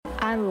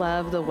I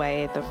love the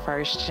way the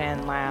First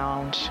Gen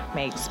Lounge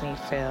makes me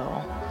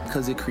feel.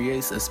 Because it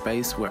creates a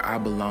space where I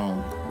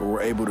belong, where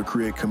we're able to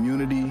create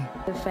community.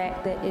 The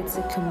fact that it's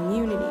a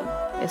community.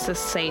 It's a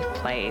safe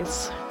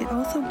place. It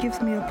also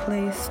gives me a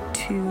place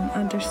to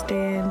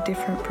understand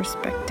different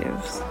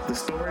perspectives. The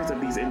stories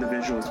of these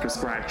individuals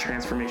prescribe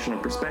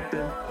transformational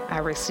perspective. I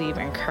receive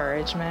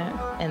encouragement,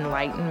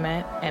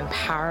 enlightenment,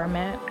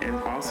 empowerment. And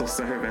also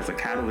serve as a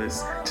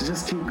catalyst to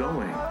just keep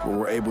going. Where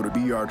we're able to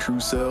be our true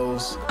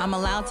selves. I'm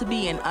allowed to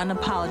be an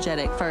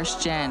unapologetic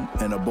first gen.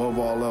 And above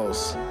all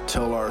else,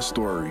 tell our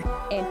story.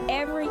 And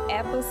every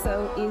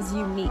episode is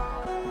unique.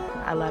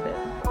 I love it.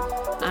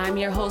 I'm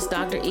your host,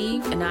 Dr.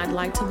 Eve, and I'd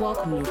like to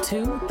welcome you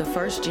to the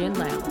First Gen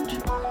Lounge.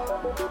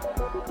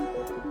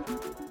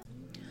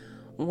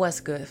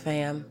 What's good,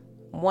 fam?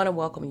 Want to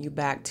welcome you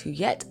back to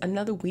yet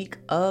another week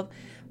of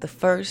the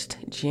First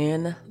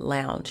Gen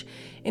Lounge.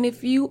 And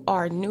if you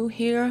are new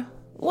here,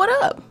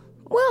 what up?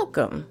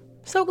 Welcome.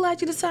 So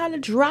glad you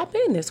decided to drop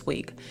in this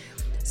week.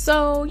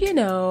 So,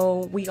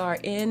 we are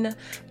in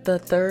the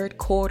third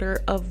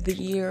quarter of the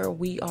year.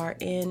 We are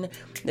in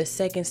the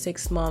second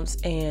 6 months,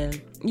 and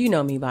you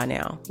know me by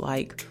now.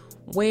 Like,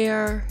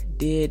 where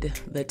did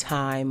the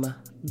time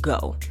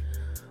go?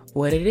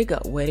 Where did it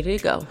go? Where did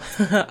it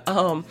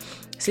go?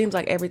 Seems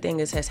like everything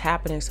is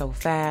happening so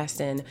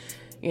fast, and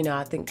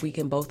I think we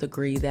can both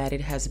agree that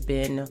it has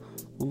been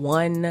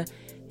one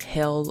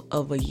hell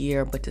of a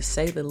year. But to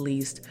say the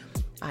least,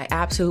 I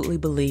absolutely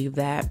believe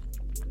that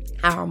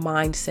our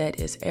mindset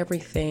is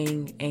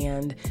everything,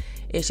 and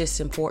it's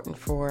just important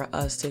for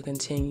us to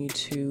continue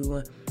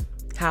to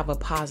have a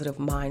positive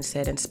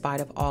mindset in spite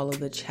of all of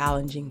the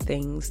challenging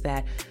things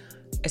that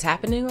is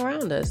happening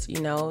around us,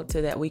 so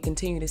that we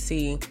continue to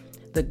see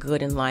the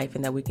good in life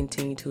and that we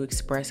continue to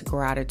express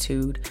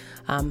gratitude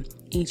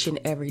each and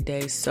every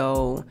day.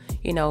 So,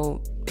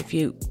 if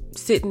you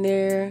sitting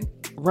there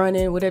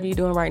running, whatever you're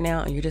doing right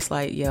now, and you're just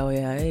like,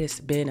 it's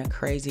been a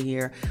crazy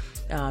year.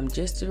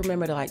 Just to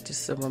remember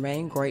to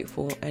remain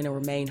grateful and to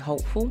remain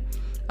hopeful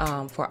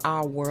for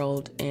our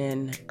world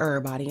and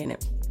everybody in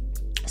it.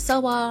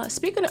 So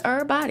speaking of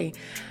everybody,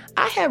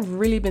 I have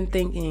really been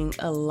thinking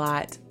a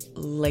lot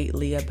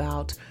lately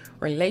about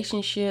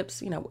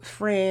relationships, with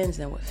friends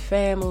and with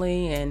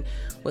family and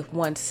with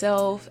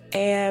oneself.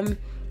 And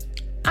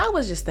I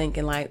was just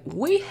thinking,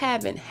 we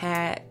haven't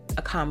had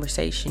a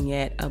conversation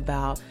yet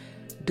about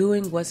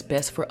doing what's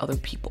best for other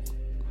people.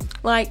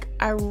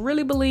 I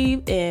really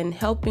believe in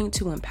helping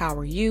to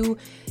empower you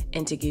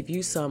and to give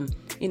you some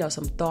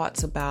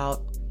thoughts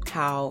about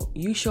how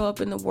you show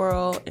up in the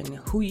world and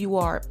who you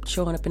are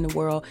showing up in the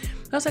world.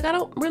 I was like, I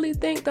don't really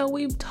think that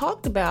we've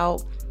talked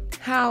about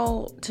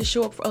how to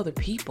show up for other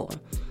people.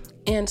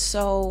 And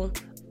so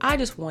I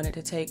just wanted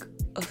to take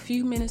a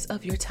few minutes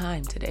of your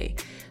time today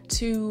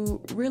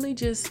to really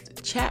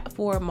just chat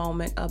for a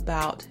moment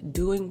about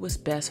doing what's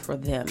best for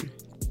them,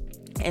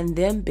 and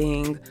them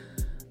being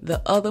the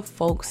other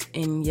folks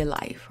in your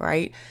life,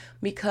 right?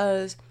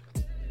 Because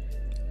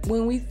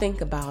when we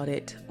think about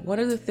it, one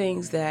of the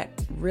things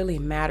that really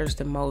matters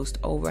the most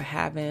over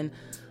having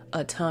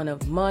a ton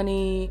of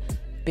money,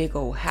 big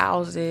old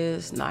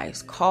houses,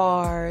 nice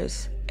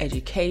cars,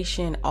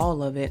 education,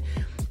 all of it,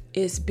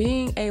 is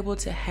being able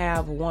to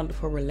have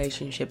wonderful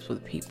relationships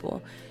with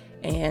people.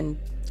 And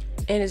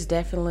it is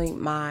definitely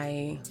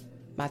my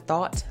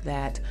thought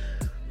that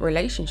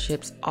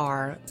relationships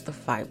are the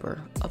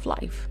fiber of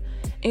life.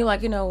 And you're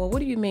like, well, what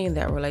do you mean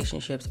that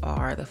relationships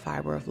are the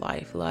fiber of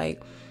life?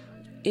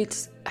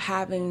 It's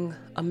having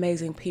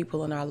amazing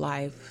people in our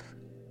life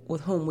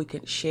with whom we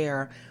can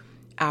share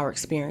our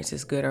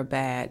experiences, good or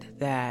bad,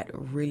 that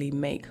really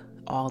make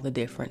all the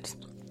difference.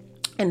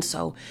 And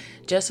so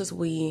just as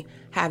we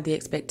have the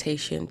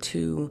expectation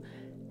to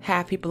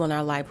have people in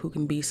our life who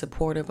can be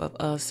supportive of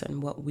us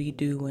and what we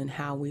do and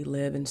how we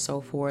live and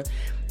so forth,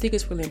 I think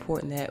it's really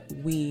important that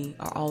we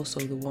are also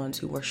the ones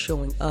who are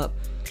showing up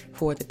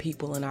for the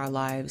people in our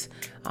lives,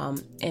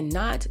 and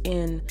not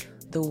in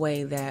the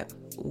way that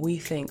we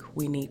think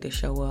we need to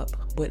show up,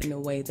 but in a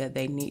way that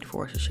they need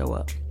for us to show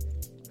up.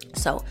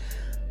 So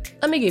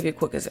let me give you a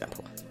quick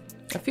example.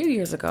 A few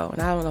years ago,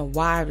 and I don't know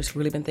why I've just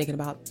really been thinking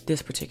about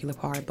this particular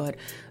part, but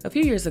a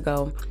few years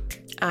ago,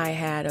 I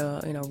had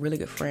a really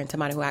good friend,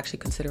 somebody who I actually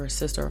consider a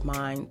sister of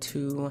mine,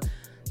 to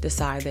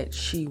decide that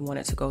she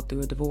wanted to go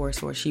through a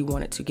divorce, or she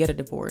wanted to get a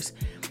divorce.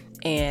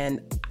 And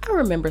I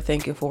remember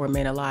thinking for a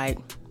minute,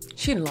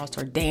 she done lost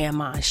her damn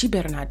mind. She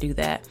better not do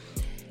that.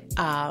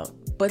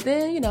 But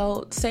then,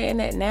 saying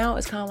that now,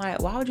 it's kind of like,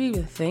 why would you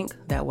even think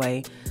that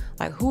way?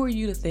 Who are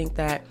you to think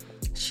that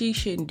she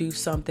shouldn't do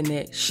something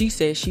that she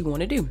says she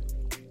want to do?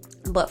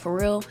 But for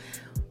real,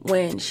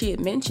 when she had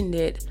mentioned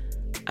it,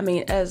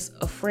 as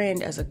a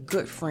friend, as a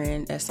good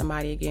friend, as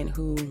somebody, again,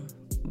 who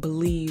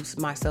believes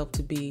myself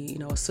to be,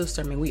 a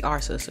sister. We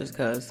are sisters,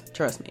 because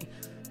trust me,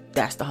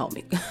 that's the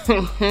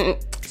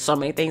homie. So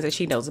many things that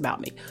she knows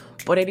about me.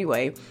 But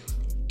anyway,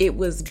 it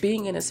was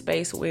being in a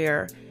space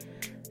where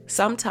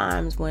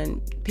sometimes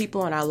when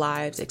people in our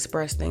lives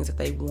express things that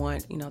they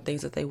want,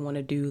 things that they want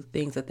to do,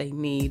 things that they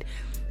need,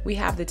 we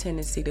have the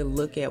tendency to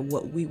look at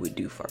what we would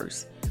do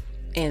first.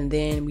 And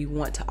then we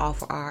want to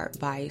offer our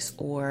advice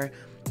or,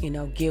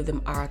 give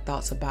them our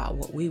thoughts about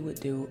what we would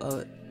do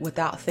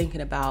without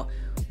thinking about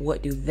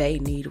what do they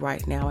need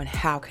right now and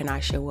how can I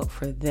show up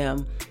for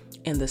them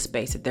in the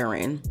space that they're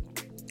in.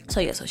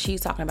 So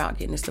she's talking about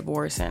getting this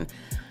divorce, and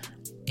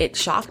it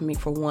shocked me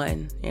for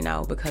one,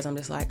 because I'm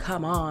just like,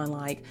 come on,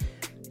 like,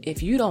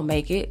 if you don't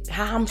make it,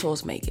 how am I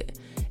supposed to make it?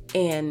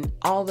 And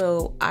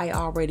although I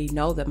already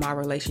know that my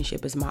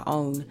relationship is my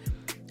own,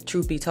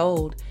 truth be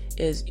told,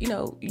 is,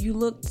 you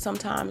look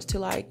sometimes to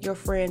like your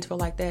friends for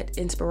like that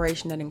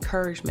inspiration and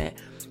encouragement.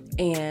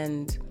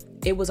 And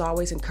it was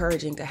always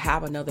encouraging to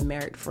have another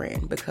married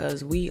friend,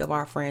 because we of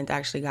our friends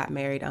actually got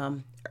married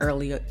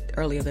earlier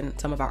than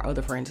some of our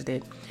other friends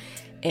did.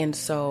 And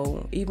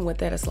so even with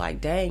that, it's like,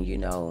 dang,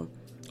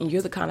 and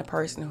you're the kind of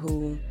person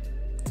who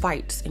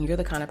fights, and you're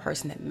the kind of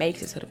person that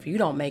makes it. So if you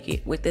don't make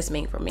it, what this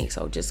mean for me?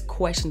 So just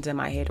questions in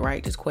my head,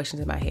 right? Just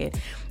questions in my head.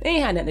 It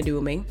ain't had nothing to do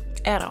with me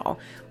at all.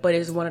 But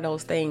it's one of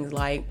those things,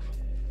 like,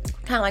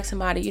 kind of like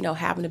somebody,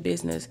 having a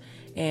business,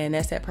 and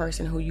that's that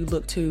person who you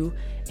look to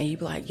and you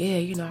be like, yeah,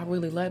 I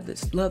really love that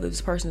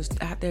this person's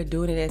out there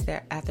doing it,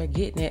 out there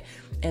getting it.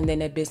 And then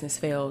that business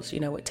fails,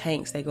 it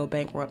tanks, they go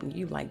bankrupt, and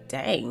you like,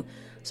 dang.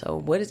 So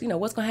what's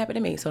going to happen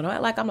to me? So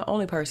not like I'm the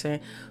only person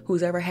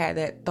who's ever had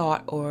that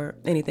thought or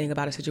anything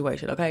about a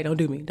situation. Okay. Don't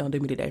do me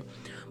today.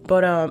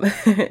 But,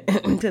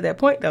 to that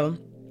point though,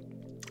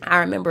 I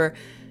remember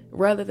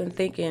rather than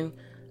thinking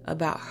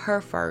about her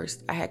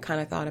first, I had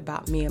kind of thought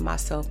about me and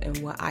myself and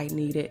what I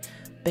needed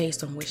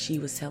based on what she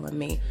was telling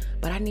me.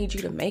 But I need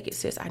you to make it,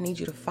 sis. I need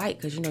you to fight,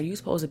 because you're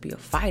supposed to be a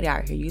fighter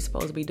out here. You're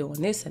supposed to be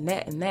doing this and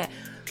that and that.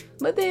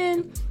 But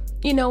then,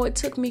 it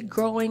took me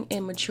growing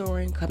and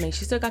maturing. I mean,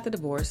 she still got the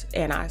divorce,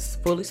 and I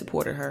fully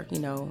supported her,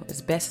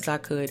 as best as I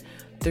could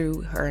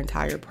through her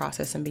entire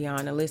process and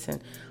beyond. And listen,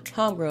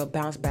 homegirl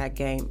bounce back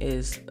game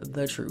is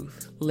the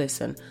truth.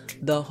 Listen,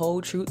 the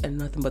whole truth and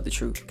nothing but the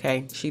truth.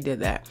 Okay, she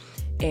did that.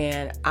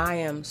 And I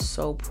am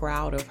so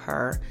proud of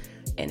her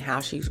and how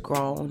she's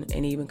grown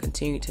and even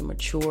continued to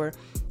mature,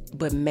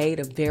 but made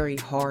a very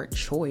hard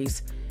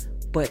choice,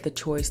 but the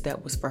choice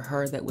that was for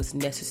her, that was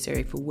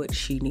necessary for what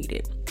she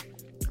needed.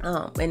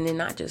 And then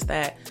not just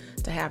that,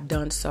 to have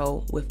done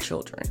so with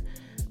children,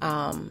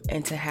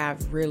 and to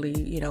have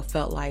really,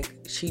 felt like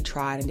she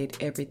tried and did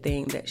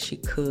everything that she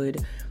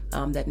could,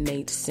 that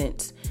made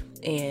sense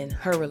in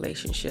her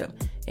relationship.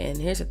 And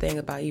here's the thing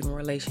about even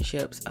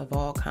relationships of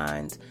all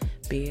kinds,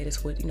 be it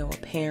it's with, a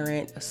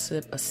parent, a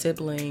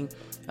sibling,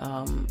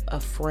 a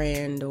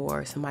friend,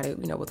 or somebody,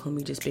 with whom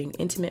you're just being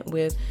intimate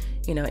with.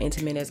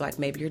 Intimate is like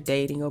maybe you're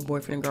dating or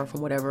boyfriend and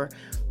girlfriend, whatever,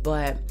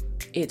 but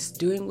it's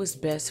doing what's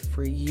best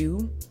for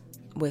you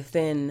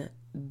within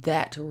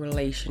that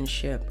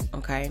relationship,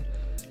 okay?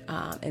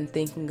 And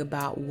thinking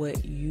about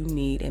what you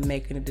need and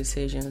making the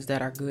decisions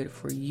that are good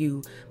for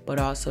you, but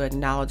also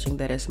acknowledging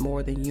that it's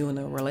more than you in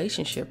the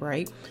relationship,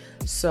 right?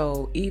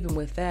 So even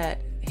with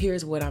that,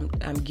 here's what I'm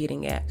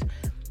getting at.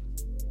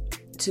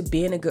 To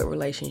be in a good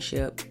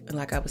relationship, and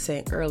like I was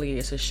saying earlier,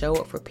 is to show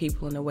up for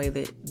people in a way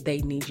that they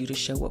need you to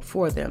show up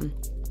for them.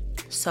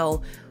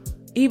 So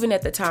even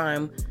at the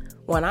time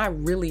when I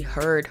really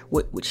heard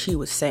what she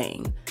was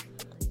saying,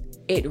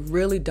 it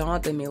really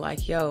dawned on me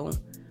like, yo,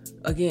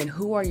 again,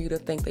 who are you to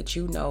think that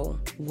you know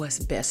what's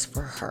best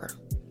for her?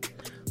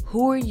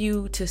 Who are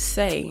you to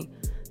say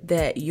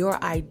that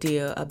your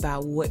idea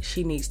about what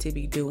she needs to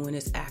be doing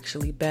is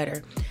actually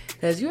better?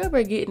 Because you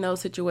ever get in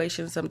those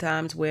situations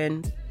sometimes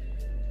when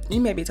you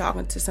may be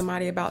talking to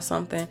somebody about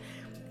something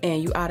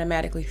and you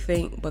automatically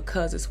think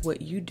because it's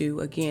what you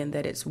do, again,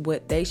 that it's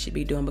what they should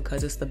be doing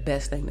because it's the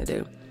best thing to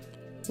do.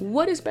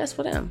 What is best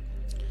for them?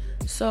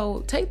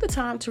 So take the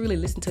time to really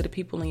listen to the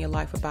people in your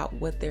life about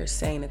what they're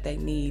saying that they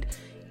need,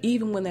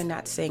 even when they're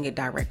not saying it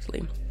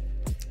directly.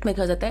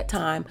 Because at that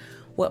time,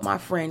 what my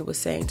friend was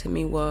saying to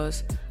me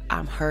was,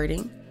 I'm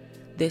hurting.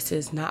 This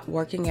is not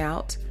working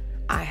out.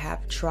 I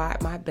have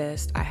tried my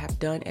best. I have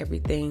done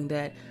everything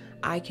that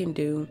I can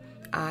do.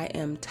 I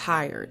am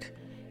tired.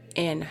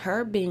 And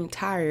her being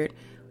tired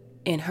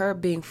and her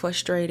being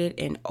frustrated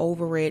and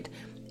over it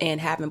and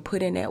having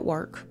put in that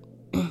work,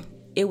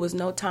 it was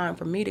no time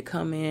for me to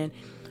come in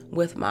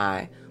with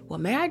my, well,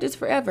 marriage is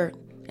forever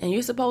and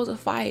you're supposed to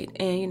fight.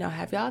 And,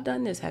 have y'all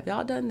done this? Have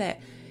y'all done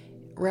that?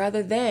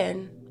 Rather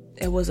than,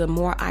 it was a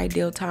more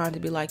ideal time to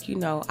be like,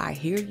 I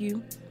hear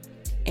you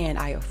and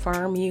I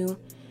affirm you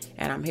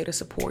and I'm here to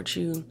support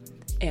you.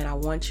 And I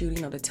want you,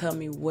 to tell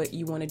me what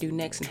you want to do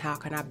next and how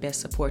can I best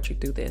support you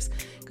through this?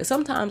 Because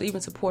sometimes even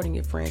supporting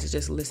your friends is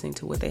just listening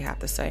to what they have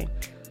to say.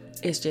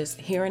 It's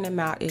just hearing them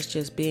out. It's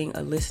just being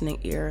a listening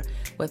ear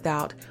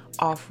without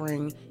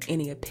offering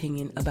any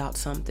opinion about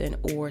something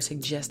or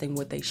suggesting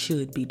what they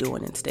should be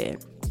doing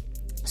instead.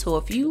 So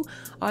if you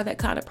are that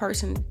kind of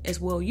person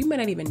as well, you may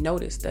not even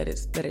notice that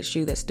it's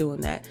you that's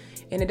doing that.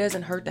 And it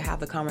doesn't hurt to have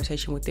the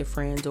conversation with your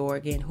friends or,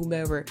 again,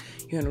 whomever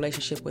you're in a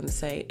relationship with and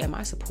say, am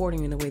I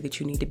supporting you in the way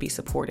that you need to be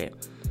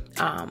supported?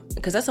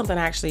 Because that's something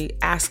I actually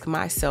ask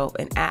myself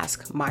and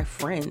ask my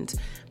friends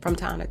from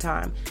time to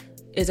time.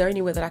 is there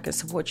any way that I can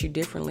support you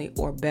differently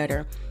or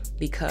better?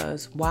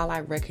 Because while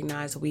I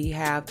recognize we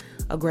have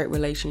a great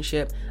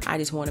relationship, I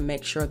just want to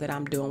make sure that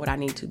I'm doing what I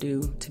need to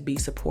do to be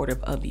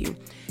supportive of you.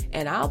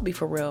 And I'll be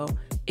for real,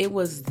 it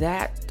was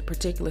that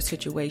particular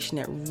situation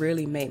that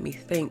really made me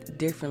think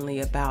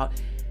differently about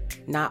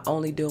not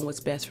only doing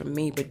what's best for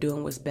me, but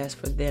doing what's best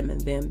for them,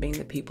 and them being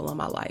the people in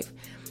my life.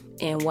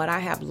 And what I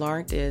have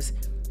learned is,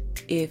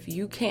 if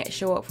you can't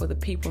show up for the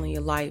people in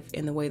your life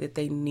in the way that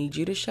they need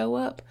you to show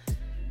up,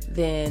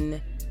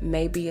 then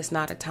maybe it's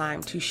not a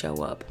time to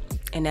show up.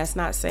 And that's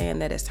not saying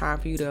that it's time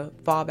for you to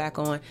fall back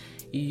on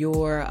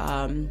your,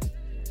 on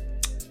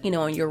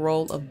your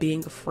role of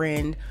being a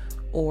friend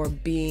or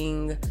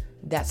being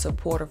that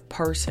supportive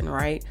person,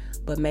 right?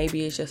 But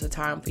maybe it's just a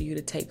time for you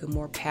to take a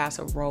more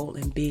passive role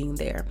in being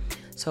there.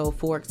 So,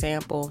 for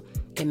example,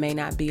 it may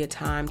not be a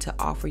time to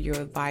offer your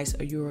advice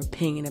or your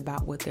opinion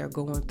about what they're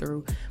going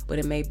through, but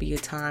it may be a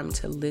time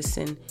to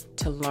listen,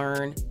 to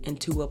learn, and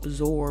to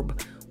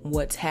absorb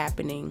what's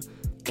happening.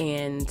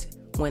 And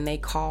when they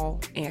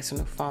call, answer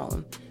the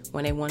phone.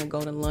 When they want to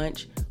go to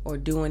lunch or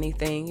do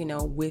anything,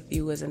 with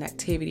you as an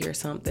activity or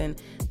something,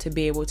 to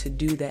be able to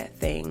do that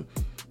thing.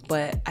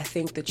 But I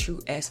think the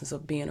true essence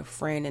of being a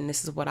friend, and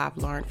this is what I've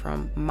learned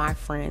from my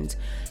friends,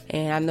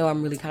 and I know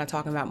I'm really kind of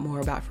talking about more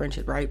about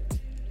friendship, right?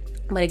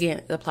 But again,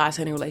 it applies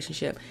to any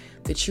relationship.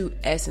 The true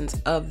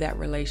essence of that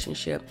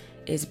relationship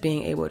is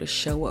being able to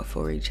show up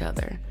for each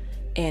other,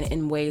 and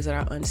in ways that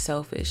are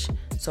unselfish.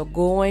 So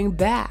going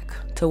back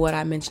to what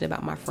I mentioned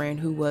about my friend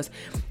who was,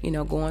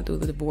 going through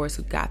the divorce,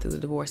 who got through the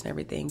divorce and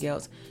everything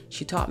else,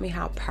 she taught me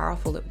how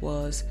powerful it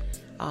was,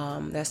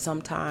 that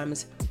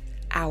sometimes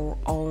our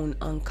own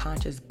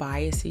unconscious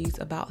biases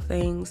about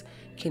things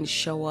can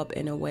show up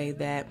in a way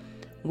that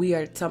we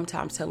are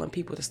sometimes telling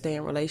people to stay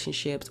in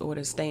relationships or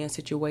to stay in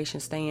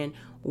situations, stay in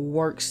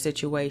work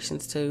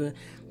situations, to,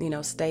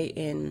 stay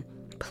in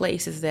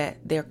places that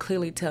they're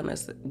clearly telling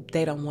us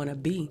they don't want to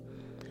be.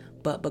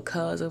 But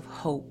because of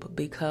hope,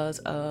 because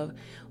of,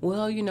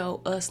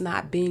 us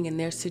not being in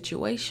their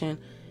situation,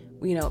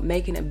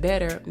 making it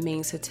better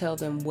means to tell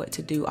them what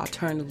to do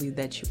alternatively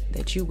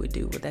that you would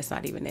do. But that's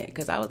not even it.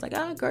 Because I was like,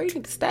 girl, you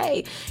need to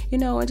stay,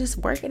 and just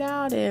work it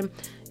out and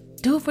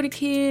do it for the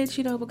kids,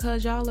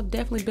 because y'all are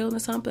definitely building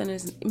something.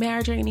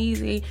 Marriage ain't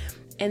easy.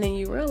 And then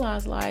you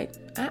realize like,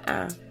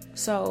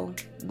 So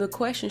the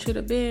question should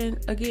have been,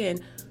 again,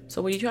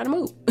 so what are you trying to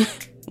move?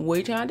 What are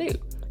you trying to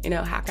do?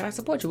 How can I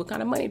support you? What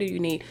kind of money do you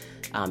need?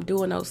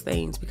 Doing those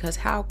things, because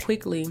how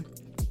quickly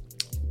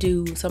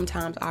do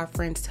sometimes our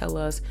friends tell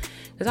us,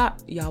 because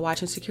y'all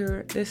watching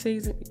Secure this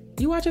season?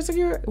 You watching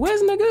Secure?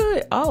 Wasn't it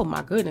good? Oh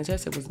my goodness,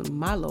 yes, it was,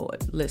 my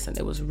Lord. Listen,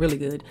 it was really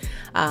good.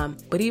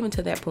 But even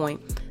to that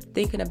point,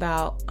 thinking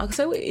about,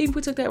 so if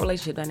we took that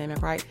relationship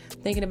dynamic, right?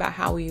 Thinking about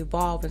how we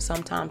evolve, and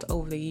sometimes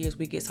over the years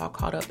we get so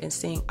caught up in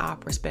seeing our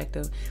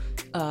perspective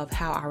of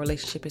how our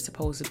relationship is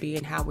supposed to be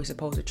and how we're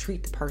supposed to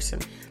treat the person,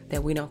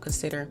 that we don't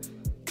consider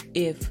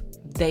if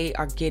they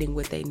are getting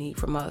what they need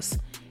from us.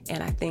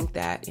 And I think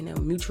that,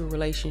 mutual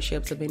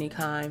relationships of any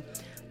kind,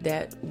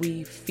 that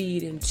we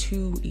feed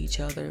into each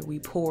other, we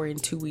pour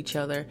into each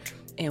other,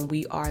 and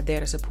we are there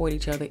to support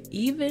each other,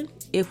 even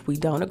if we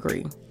don't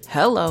agree.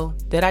 Hello,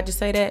 did I just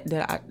say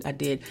that? I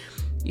did.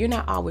 You're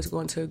not always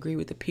going to agree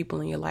with the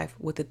people in your life,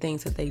 with the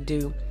things that they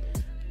do,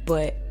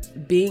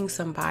 but being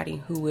somebody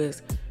who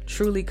is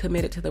truly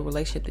committed to the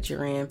relationship that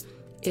you're in,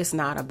 it's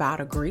not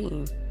about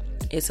agreeing.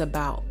 It's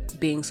about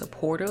being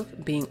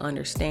supportive, being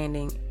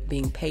understanding,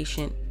 being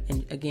patient,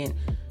 and again,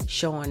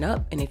 showing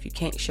up. And if you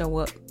can't show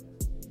up,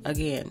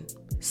 again,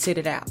 sit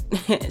it out.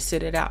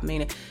 Sit it out,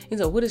 meaning,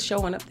 what is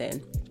showing up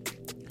then?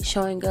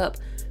 Showing up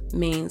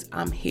means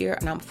I'm here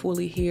and I'm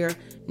fully here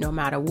no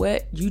matter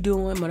what you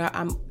doing.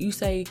 When you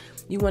say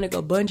you want to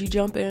go bungee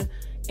jumping,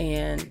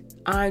 and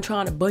I ain't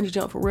trying to bungee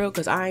jump for real,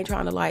 because I ain't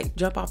trying to like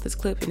jump off this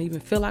cliff and even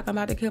feel like I'm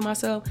about to kill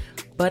myself.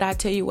 But I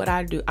tell you what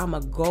I do. I'm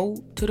going to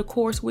go to the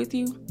course with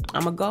you.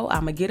 I'm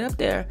going to get up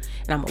there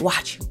and I'm going to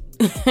watch you.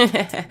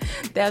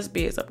 That's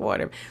being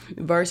supportive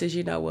versus,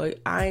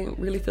 I ain't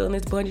really feeling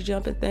this bungee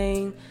jumping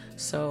thing.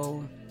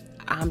 So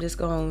I'm just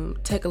going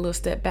to take a little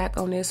step back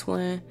on this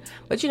one.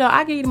 But,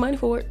 I give you the money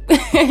for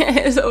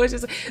it. So it's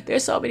just,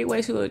 there's so many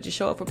ways to just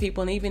show up for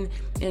people, and even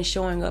in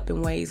showing up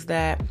in ways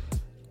that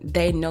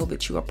they know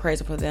that you are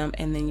present for them,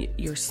 and then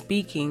you're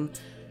speaking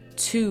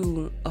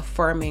to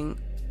affirming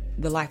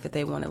the life that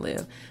they want to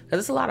live. Because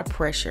it's a lot of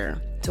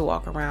pressure to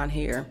walk around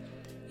here,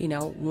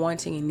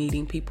 wanting and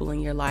needing people in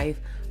your life.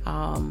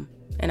 And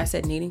I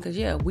said needing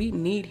because, we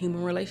need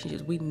human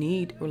relationships. We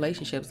need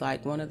relationships.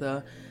 Like one of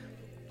the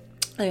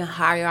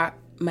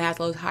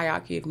Maslow's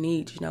hierarchy of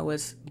needs,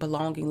 is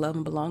belonging. Love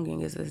and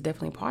belonging is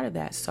definitely part of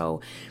that.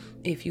 So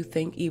if you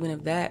think even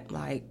of that,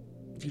 like,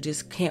 you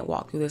just can't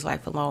walk through this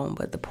life alone.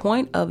 But the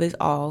point of it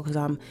all, because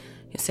I'm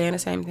saying the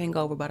same thing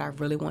over, but I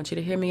really want you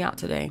to hear me out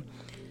today,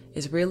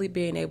 is really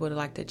being able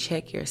to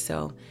check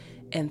yourself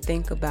and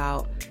think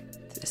about,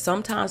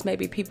 sometimes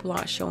maybe people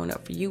aren't showing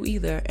up for you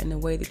either in the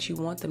way that you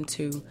want them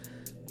to,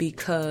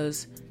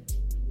 because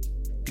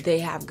they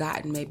have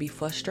gotten maybe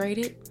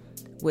frustrated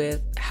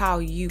with how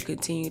you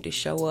continue to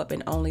show up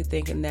and only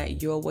thinking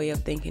that your way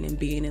of thinking and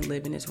being and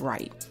living is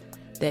right,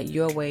 that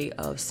your way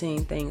of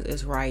seeing things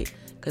is right,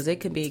 because it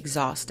can be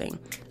exhausting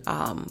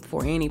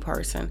for any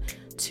person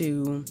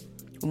to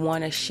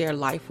want to share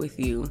life with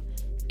you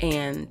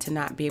and to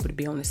not be able to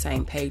be on the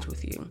same page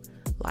with you.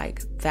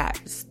 Like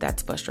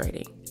that's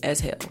frustrating as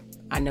hell.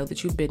 I know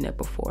that you've been there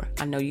before.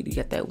 I know you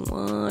get that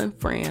one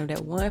friend,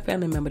 that one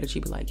family member that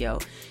you be like, yo,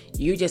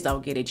 you just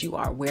don't get it. You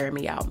are wearing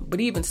me out. But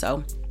even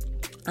so,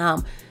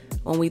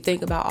 when we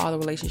think about all the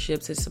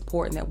relationships, it's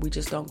important that we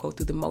just don't go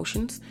through the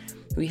motions.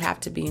 We have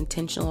to be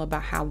intentional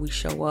about how we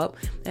show up.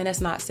 And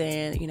that's not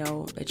saying,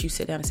 that you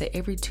sit down and say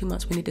every 2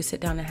 months we need to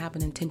sit down and have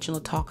an intentional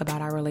talk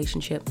about our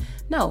relationship.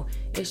 No,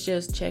 it's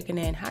just checking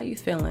in. How you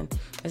feeling?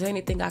 Is there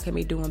anything I can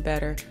be doing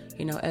better?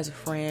 As a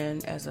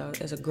friend, as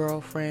a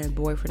girlfriend,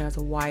 boyfriend, as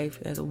a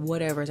wife, as a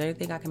whatever. Is there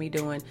anything I can be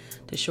doing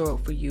to show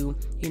up for you,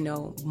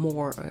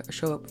 more, or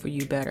show up for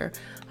you better?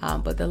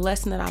 But the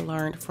lesson that I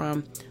learned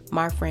from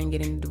my friend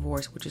getting a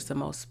divorce, which is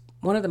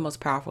one of the most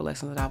powerful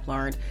lessons that I've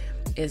learned,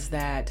 is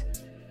that,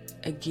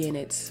 again,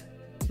 it's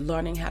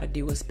learning how to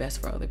do what's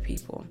best for other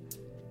people.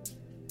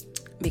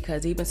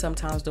 Because even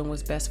sometimes doing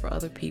what's best for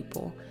other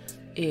people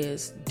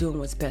is doing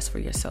what's best for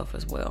yourself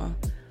as well.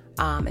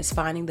 It's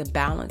finding the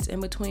balance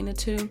in between the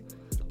two,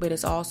 but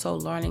it's also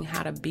learning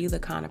how to be the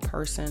kind of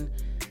person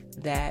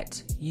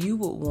that you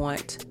would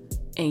want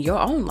in your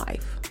own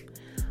life.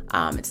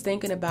 It's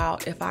thinking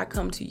about, if I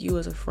come to you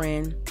as a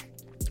friend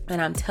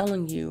and I'm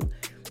telling you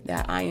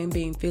that I am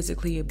being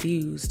physically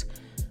abused,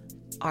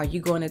 are you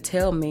going to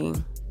tell me,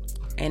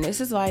 and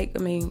this is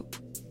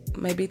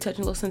maybe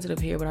touching a little sensitive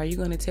here, but are you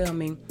going to tell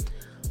me,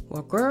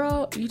 well,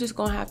 girl, you just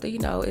gonna have to,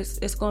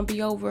 it's gonna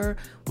be over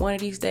one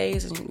of these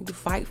days, and you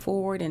fight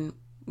forward, and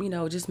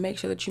just make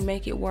sure that you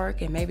make it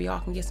work, and maybe y'all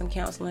can get some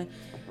counseling,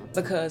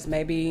 because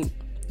maybe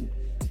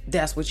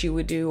that's what you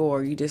would do,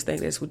 or you just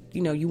think that's what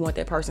you want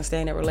that person to stay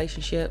in that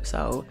relationship,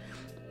 so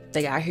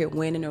they out here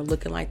winning or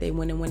looking like they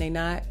winning when they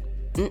not.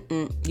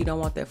 You don't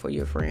want that for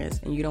your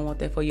friends, and you don't want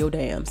that for your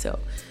damn self.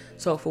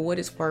 So for what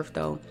it's worth,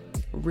 though,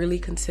 really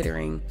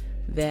considering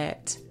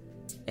that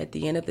at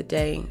the end of the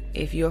day,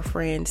 if your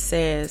friend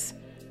says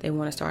they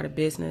want to start a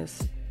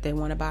business, they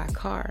want to buy a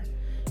car,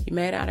 you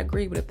may not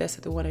agree, but if that's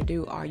what they want to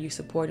do, are you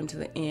supporting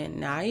them to the end?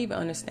 Now, I even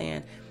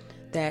understand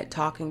that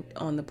talking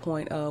on the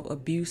point of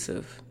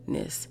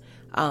abusiveness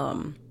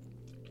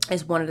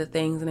is one of the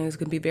things, and it's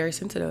going to be very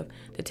sensitive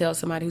to tell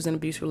somebody who's in an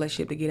abusive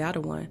relationship to get out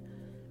of one.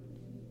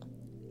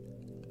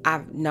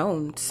 I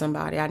know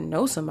somebody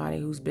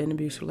who's been in an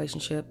abusive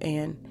relationship,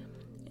 and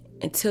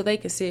until they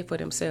can see it for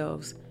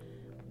themselves,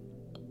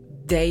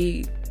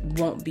 they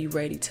won't be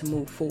ready to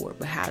move forward.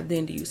 But how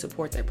then do you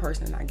support that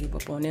person and not give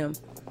up on them?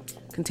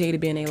 Continue to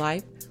be in their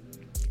life,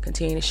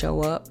 continue to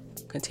show up,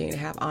 continue to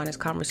have honest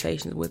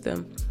conversations with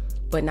them,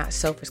 but not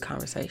selfish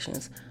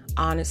conversations.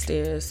 Honest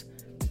is,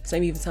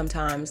 even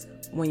sometimes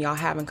when y'all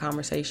having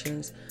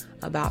conversations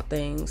about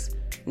things,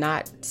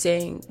 not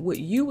saying what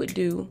you would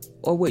do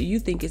or what you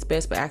think is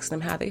best, but asking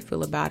them how they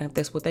feel about it, if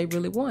that's what they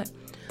really want.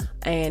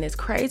 And as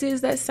crazy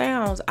as that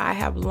sounds, I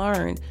have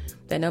learned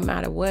that no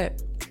matter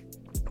what,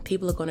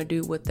 people are going to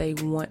do what they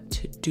want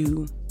to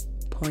do,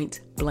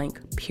 point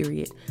blank,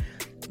 period.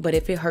 But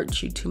if it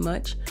hurts you too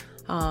much,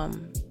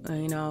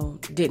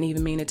 didn't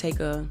even mean to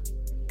take a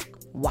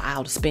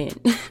wild spin.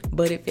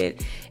 But if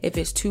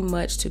it's too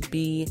much to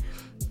be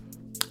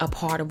a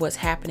part of what's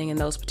happening in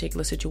those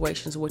particular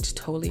situations, which is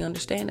totally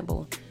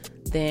understandable,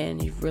 then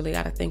you've really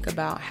got to think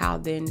about how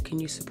then can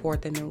you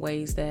support them in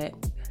ways that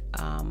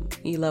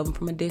you love them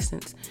from a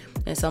distance.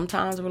 And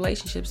sometimes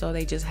relationships, though,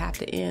 they just have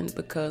to end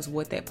because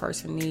what that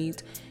person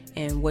needs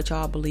and what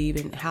y'all believe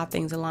and how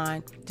things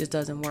align just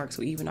doesn't work.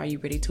 So even are you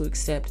ready to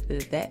accept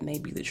that may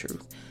be the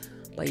truth?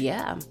 But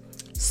yeah,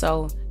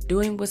 so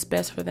doing what's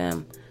best for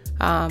them.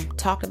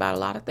 Talked about a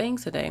lot of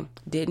things today.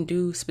 Didn't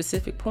do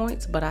specific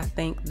points, but I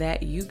think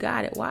that you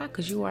got it. Why?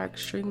 Because you are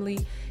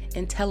extremely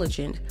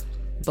intelligent.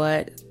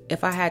 But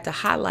if I had to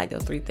highlight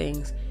those 3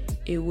 things,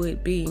 it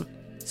would be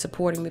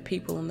supporting the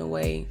people in the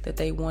way that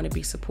they want to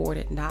be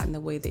supported, not in the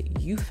way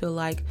that you feel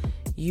like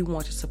you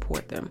want to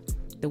support them,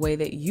 the way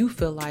that you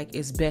feel like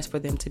is best for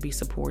them to be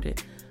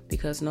supported,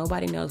 because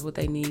nobody knows what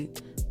they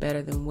need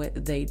better than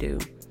what they do.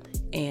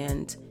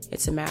 And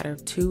it's a matter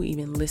of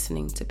even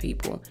listening to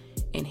people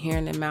and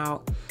hearing them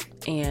out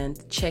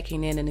and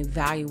checking in and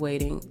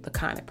evaluating the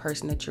kind of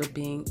person that you're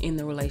being in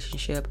the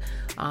relationship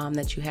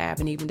that you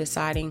have, and even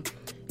deciding,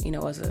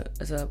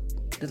 the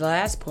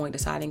last point,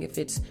 deciding if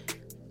it's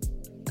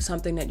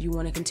something that you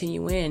want to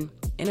continue in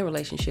a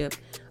relationship,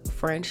 a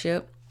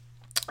friendship,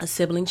 a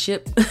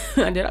siblingship.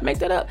 Did I make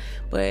that up?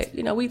 But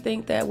we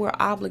think that we're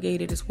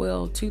obligated as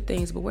well to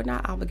things, but we're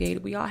not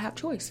obligated. We all have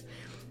choice.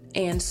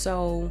 And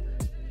so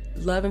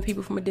loving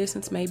people from a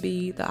distance may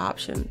be the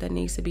option that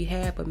needs to be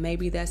had, but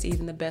maybe that's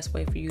even the best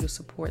way for you to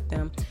support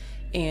them.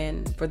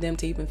 And for them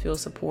to even feel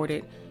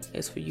supported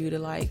is for you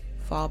to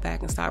fall back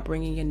and stop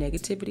bringing your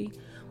negativity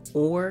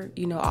or,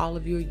 all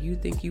of you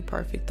think you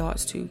perfect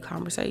thoughts to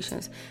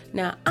conversations.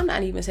 Now, I'm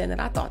not even saying that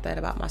I thought that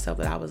about myself,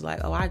 that I was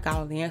like, oh, I got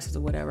all the answers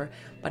or whatever.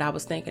 But I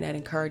was thinking that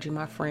encouraging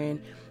my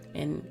friend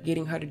and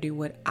getting her to do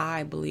what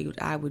I believed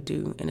I would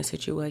do in a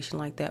situation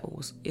like that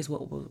is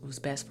what was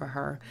best for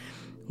her,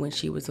 when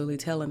she was really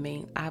telling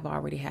me I've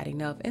already had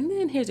enough. And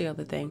then here's the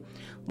other thing.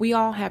 We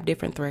all have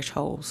different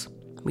thresholds.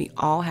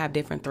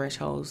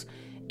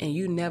 And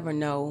you never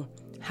know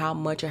how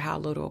much or how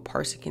little a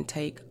person can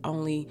take.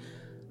 Only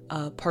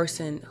a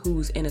person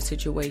who's in a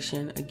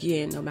situation,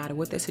 again, no matter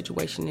what that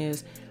situation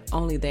is,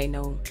 only they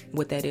know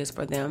what that is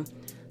for them.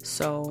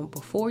 So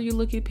before you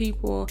look at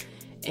people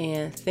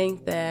and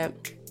think that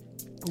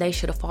they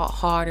should have fought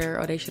harder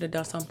or they should have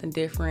done something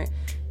different,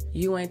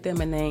 you ain't them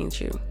and they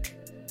ain't you.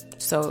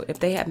 So if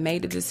they have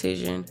made a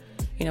decision,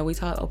 we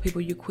talk,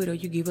 people you quit or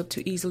you give up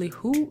too easily.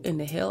 Who in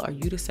the hell are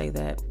you to say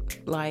that?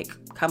 Like,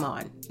 come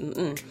on.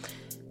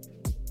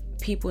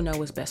 People know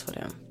what's best for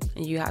them.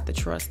 And you have to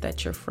trust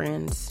that your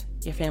friends,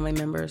 your family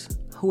members,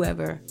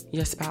 whoever,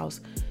 your spouse,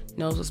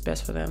 knows what's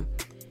best for them.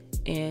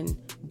 And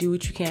do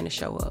what you can to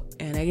show up.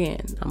 And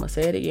again, I'm going to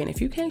say it again.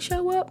 If you can't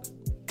show up,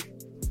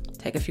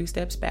 take a few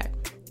steps back,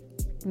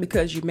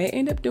 because you may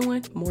end up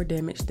doing more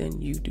damage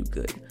than you do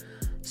good.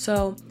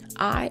 So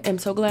I am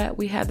so glad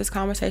we had this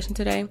conversation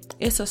today.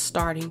 It's a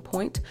starting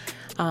point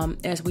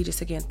as we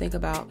just, again, think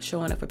about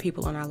showing up for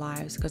people in our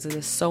lives, because it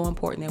is so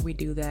important that we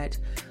do that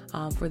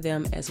for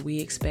them as we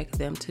expect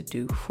them to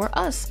do for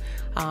us.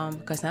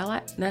 Because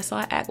let's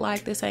not act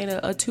like this ain't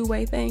a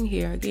two-way thing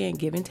here. Again,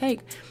 give and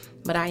take.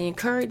 But I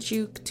encourage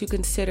you to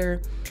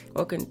consider,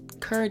 or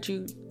encourage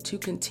you to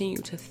continue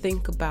to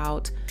think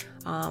about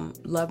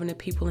loving the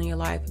people in your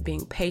life,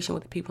 being patient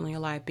with the people in your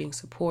life, being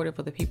supportive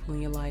of the people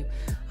in your life,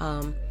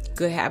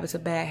 good habits or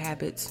bad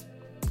habits,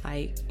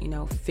 like,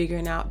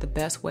 figuring out the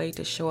best way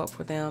to show up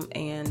for them,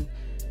 and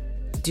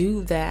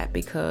do that,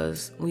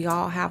 because we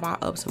all have our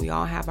ups and we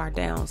all have our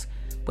downs,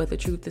 but the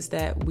truth is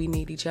that we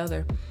need each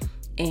other.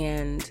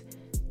 And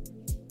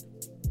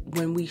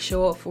when we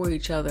show up for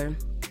each other,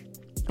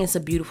 it's a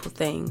beautiful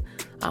thing.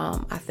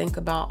 I think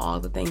about all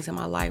the things in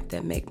my life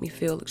that make me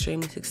feel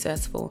extremely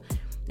successful.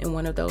 And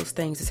one of those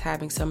things is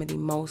having some of the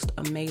most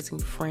amazing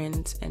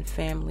friends and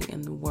family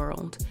in the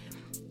world,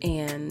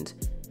 and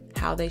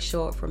how they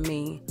show up for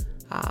me,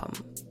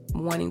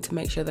 wanting to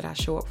make sure that I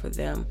show up for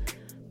them,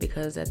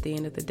 because at the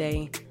end of the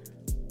day,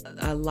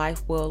 a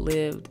life well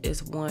lived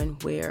is one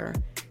where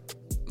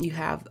you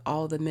have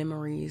all the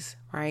memories,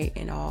 right?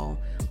 And all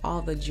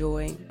the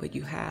joy, but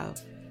you have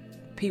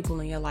people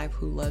in your life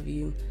who love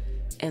you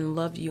and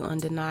love you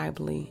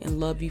undeniably and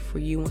love you for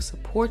you and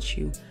support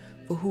you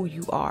for who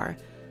you are.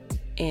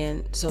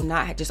 And so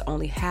not just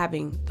only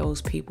having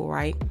those people,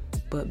 right,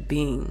 but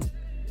being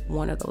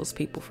one of those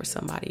people for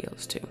somebody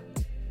else too,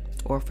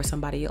 or for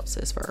somebody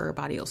else's, for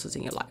everybody else's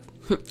in your life.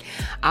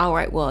 All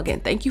right. Well,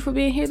 again, thank you for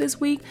being here this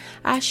week.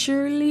 I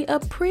surely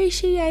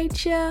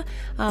appreciate you.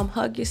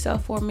 Hug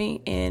yourself for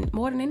me. And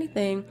more than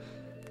anything,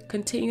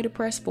 continue to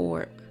press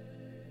forward.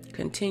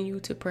 Continue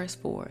to press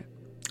forward.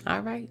 All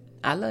right.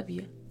 I love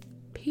you.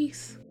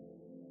 Peace.